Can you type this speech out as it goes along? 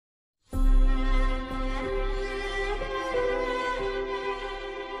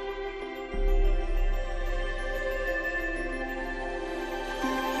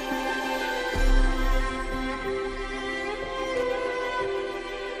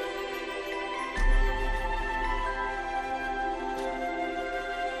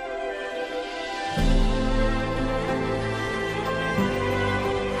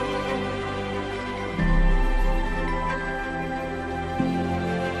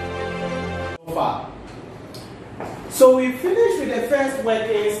far. So we finished with the first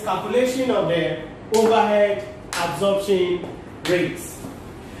workings, calculation of the overhead absorption rates.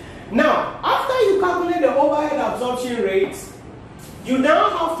 Now, after you calculate the overhead absorption rates, you now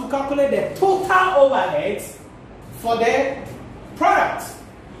have to calculate the total overheads for the product.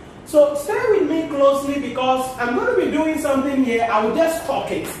 So stay with me closely because I'm going to be doing something here. I will just talk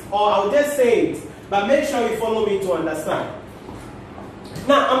it or I will just say it, but make sure you follow me to understand.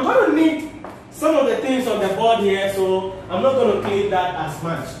 Now, I'm going to need some of the things on the board here, so I'm not going to clean that as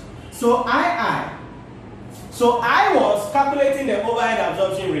much. So I was calculating the overhead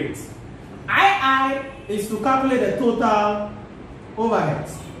absorption rate. II is to calculate the total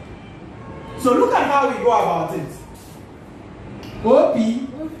overheads. So look at how we go about it. OP,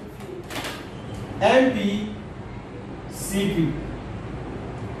 MP, CP.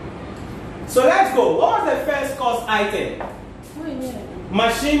 So let's go. What was the first cost item?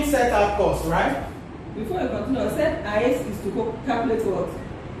 Machine setup cost, right? Before you continue, I said IS is to calculate what?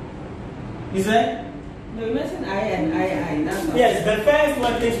 Is it? No, you mentioned I and II. That's yes, the first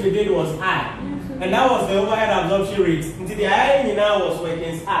workings we did was I. And that was the overhead absorption rate. Until the I now was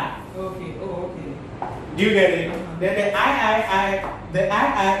workings I. Okay, oh, okay. Do you get it? Then the II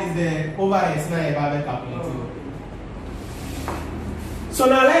is the overheads now about calculating. So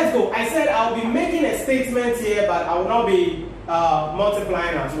now let's go. I said I'll be making a statement here, but I will not be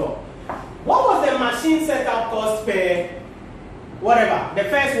multiplying as well. What was the machine setup cost per whatever? The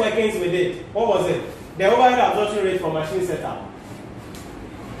first workings we did. What was it? The overhead absorption rate for machine setup.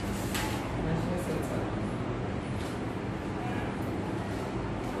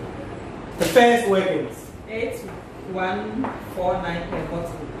 The first workings. 8149 per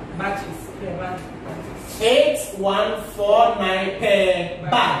bottle. Batches per batch. 8149 per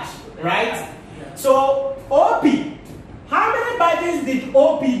batch, right? Yeah. So OP. How many batches did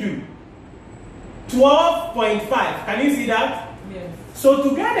OP do? 12.5. Can you see that? Yes. So to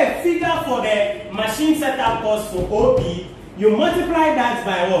get a figure for the machine setup cost for OP, you multiply that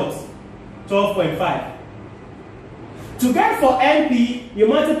by what? 12.5. To get for NP, you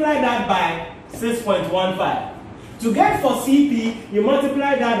multiply that by 6.15. To get for CP, you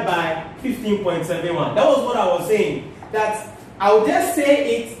multiply that by 15.71. That was what I was saying. That I will just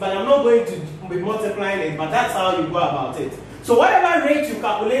say it, but I'm not going to be multiplying it, but that's how you go about it. So whatever rate you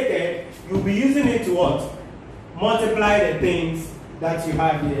calculated, you'll be using it to what? Multiply the things that you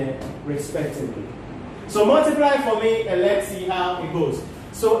have here respectively. So multiply for me and let's see how it goes.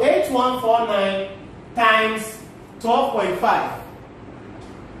 So 8149 times 12.5.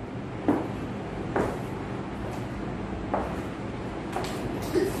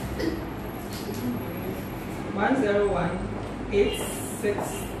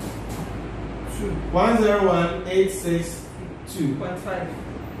 $101,862.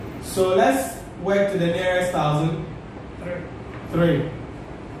 So let's work to the nearest thousand. 3.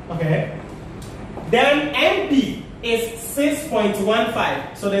 Okay. Then NP is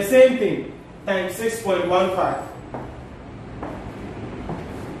 6.15. So the same thing times 6.15.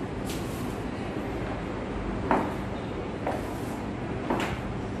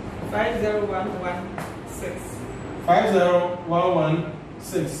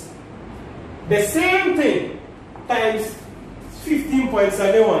 $50,116. The same thing times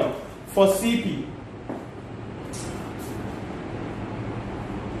 15.71 for CP.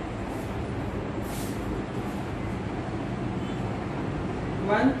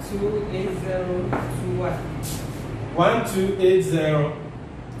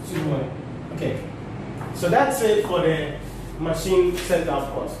 $128021. Okay. So that's it for the machine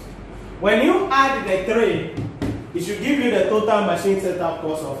setup cost. When you add the 3, it should give you the total machine setup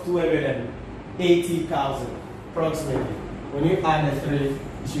cost of 280,000 approximately. When you add the 3, it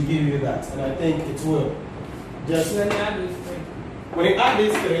should give you that, and I think it will. Just when you add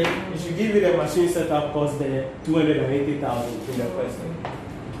these 3, it should give you the machine setup cost there 280,000 in the question,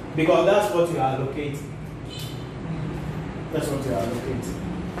 because that's what you are allocating. That's what you are allocating.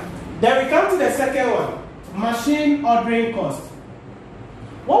 Then we come to the second one, machine ordering cost.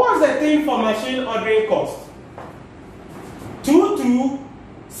 What was the thing for machine ordering cost?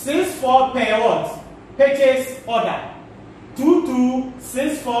 2264 per what? Purchase order.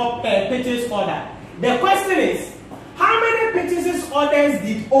 2264 per purchase order. The question is, how many purchase orders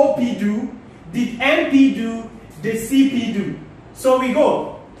did OP do? Did MP do? Did CP do? So we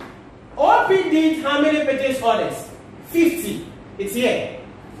go. OP did how many purchase orders? 50. It's here.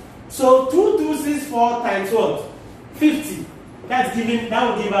 So 2264 times what? 50. That will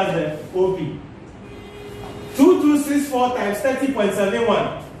give us the OP. 2264 times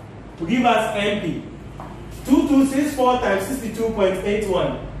 30.71 will give us MP. 2264 times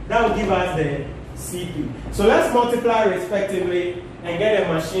 62.81. That will give us the CP. So let's multiply respectively and get a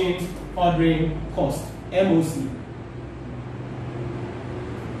machine ordering cost, MOC.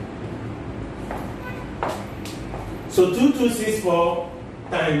 So 2264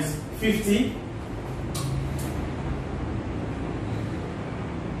 times 50.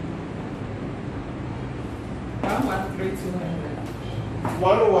 113,200.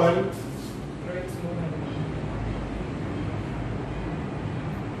 113,200.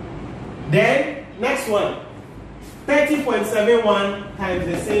 Then next one, 30.71 times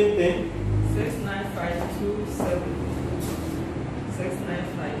the same thing. 69527.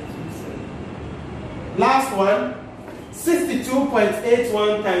 69527. Last one,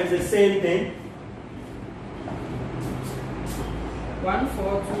 62.81 times the same thing.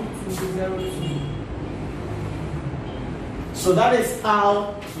 142202. So that is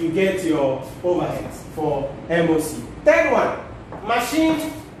how you get your overheads for MOC. Third one,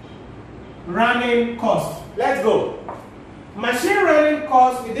 machine running cost. Let's go. Machine running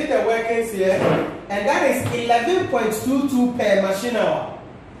cost, we did the workings here, and that is 11.22 per machine hour.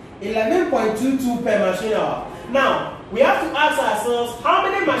 11.22 per machine hour. Now, we have to ask ourselves how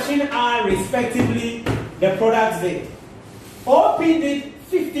many machine hours respectively the products did. OP did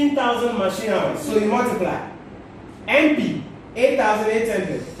 15,000 machine hours, so you multiply. MP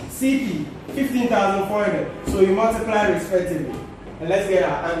 8,800, CP 15,400, so you multiply respectively. And let's get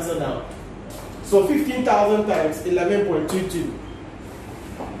our answer down. So 15,000 times 11.22.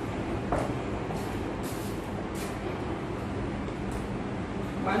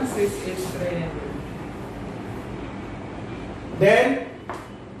 Then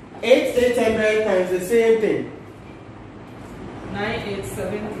 8,800 times the same thing.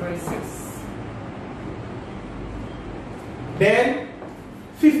 98736. Then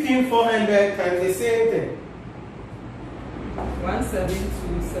 15,400 times the same thing.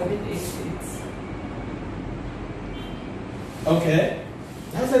 172788. Okay,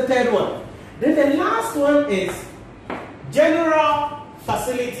 that's the third one. Then the last one is general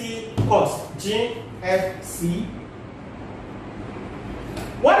facility cost, GFC.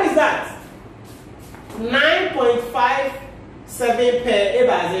 What is that? 9.57 per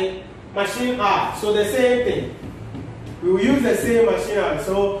Ebazi machine hour. So the same thing. We will use the same machine hour.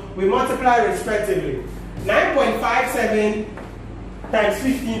 So we multiply respectively. 9.57 times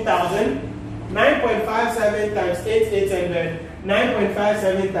 15,000. 9.57 times 8,800,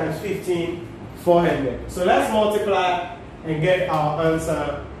 9.57 times 15,400. So let's multiply and get our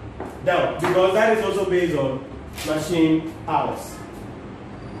answer down, because that is also based on machine hours.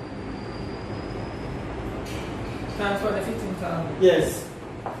 Times for the 15,000. Yes.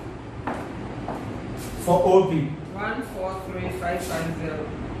 For OP.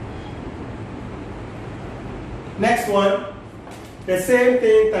 143550. Next one. The same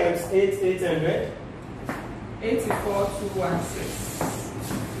thing times 8,800.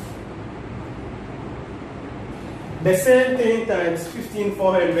 84216. The same thing times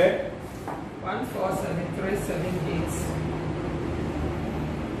 15,400.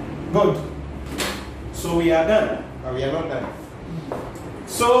 147378. Good. So we are done, but we are not done.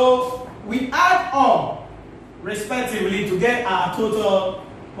 So we add all respectively to get our total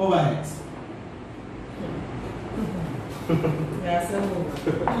overheads.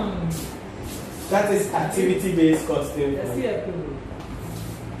 That is activity-based costing. The CFA.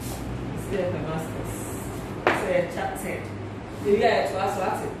 CFA masters. Say a chapter. The year to us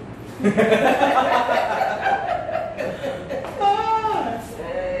what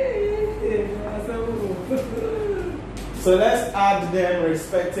So let's add them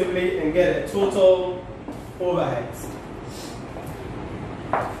respectively and get a total overheads.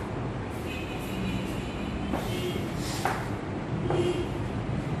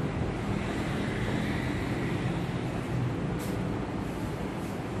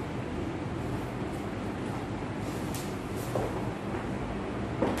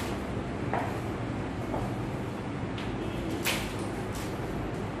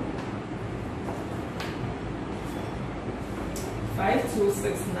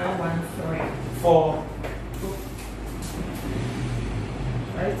 For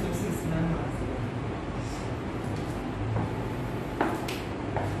 52691.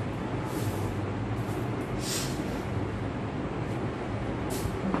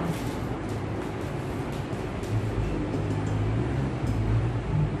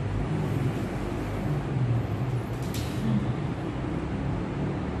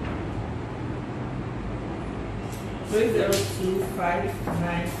 Three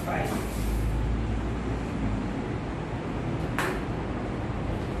 02595.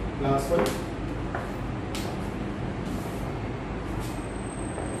 last one.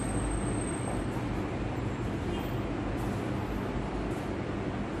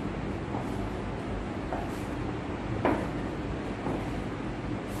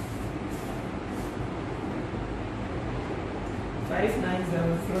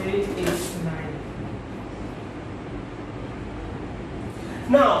 0.389.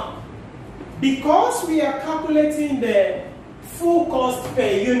 Now, because we are calculating the full cost per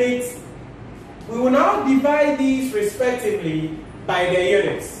unit, we will now divide these respectively by the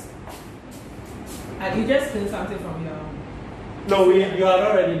units. And you just print something from your... No, you have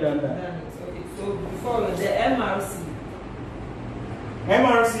already done that. Okay, so before the MRC.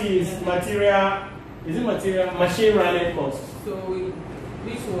 MRC is material, is it material? Machine running cost. So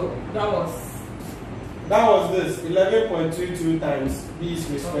which one? That was this, 11.22 times these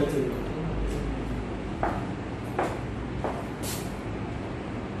respectively.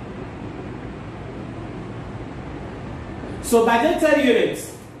 So budgeted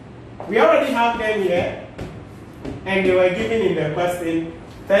units, we already have them here, and they were given in the question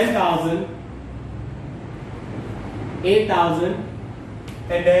 10,000, 8,000,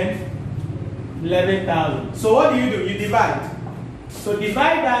 and then 11,000. So what do? You divide. So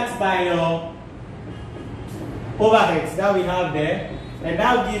divide that by your overheads that we have there, and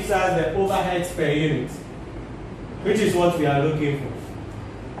that gives us the overheads per unit, which is what we are looking for.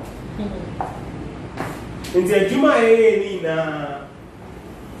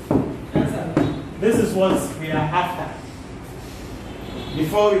 This is what we are after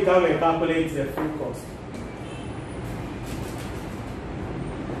before we come and calculate the full cost.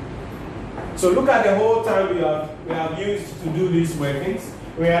 So look at the whole time we have used to do these workings.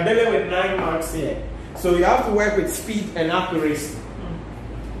 We are dealing with 9 marks here. So you have to work with speed and accuracy.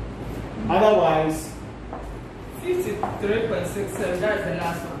 Otherwise, 53.67, that's the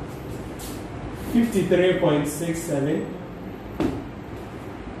last one. 53.67.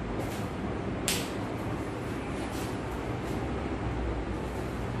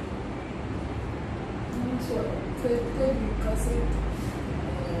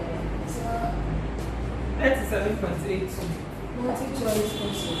 That's 7.82. Multi-choice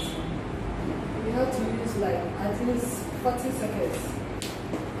questions. You have to use like at least 40 seconds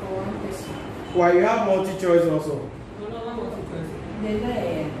for one question. Why you have multi-choice also? No, not multi-choice.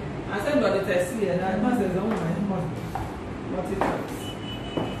 Yeah. I said about the test here, and I must have done multi-choice.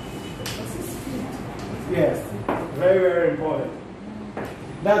 Yes, very, very important.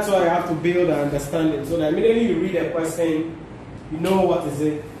 That's why you have to build an understanding, so that immediately you read a question, you know what is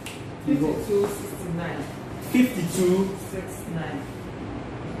it. 52.69. 52.69.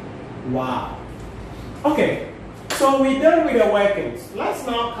 69. Wow. Okay, so we're done with the workings. Let's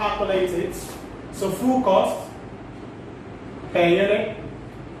now calculate it. So full cost per unit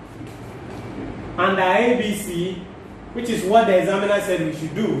under ABC, which is what the examiner said we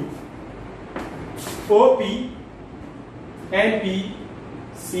should do. OP, NP,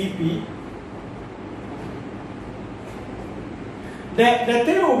 CP. The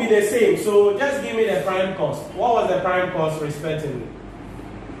thing will be the same, so just give me the prime cost. What was the prime cost respectively?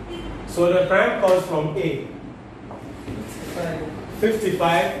 So the prime cost from A,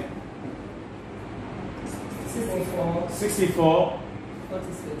 55, 64,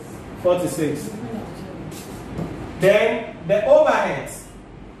 46. Then the overheads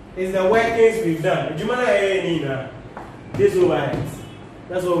is the workings we've done. This overheads,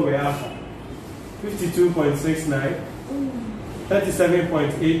 that's what we have. 52.69,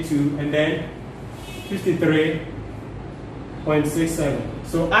 37.82, and then 53.67.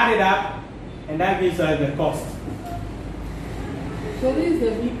 So add it up, and that gives us the cost. So this is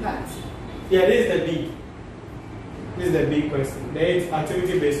the B part. Yeah, this is the B. This is the big question. There is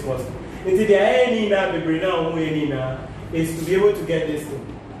activity-based cost. Until the any now, is to be able to get this thing,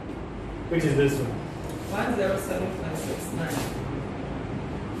 which is this one. 107.69.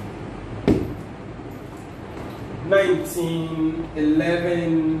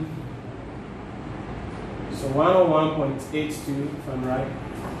 1911. So 101.82, if I'm right.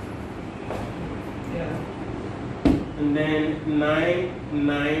 Yeah. And then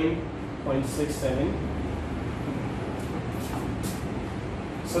 99.67.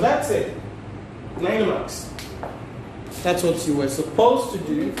 So that's it. 9 marks. That's what you were supposed to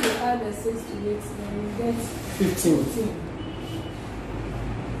do. If you add a 6 to it, then you get 15.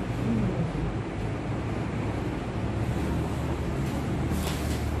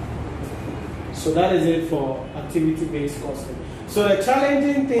 So that is it for activity-based costing. So the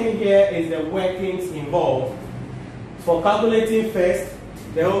challenging thing here is the workings involved. For calculating first,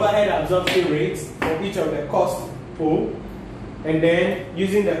 the overhead absorption rates for each of the cost pool, and then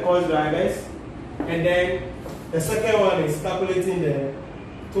using the cost drivers, and then the second one is calculating the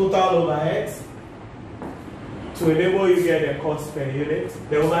total overheads to enable you get the cost per unit,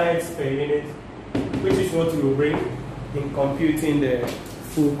 the overheads per unit, which is what you will bring in computing the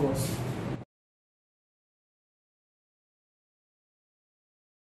full cost.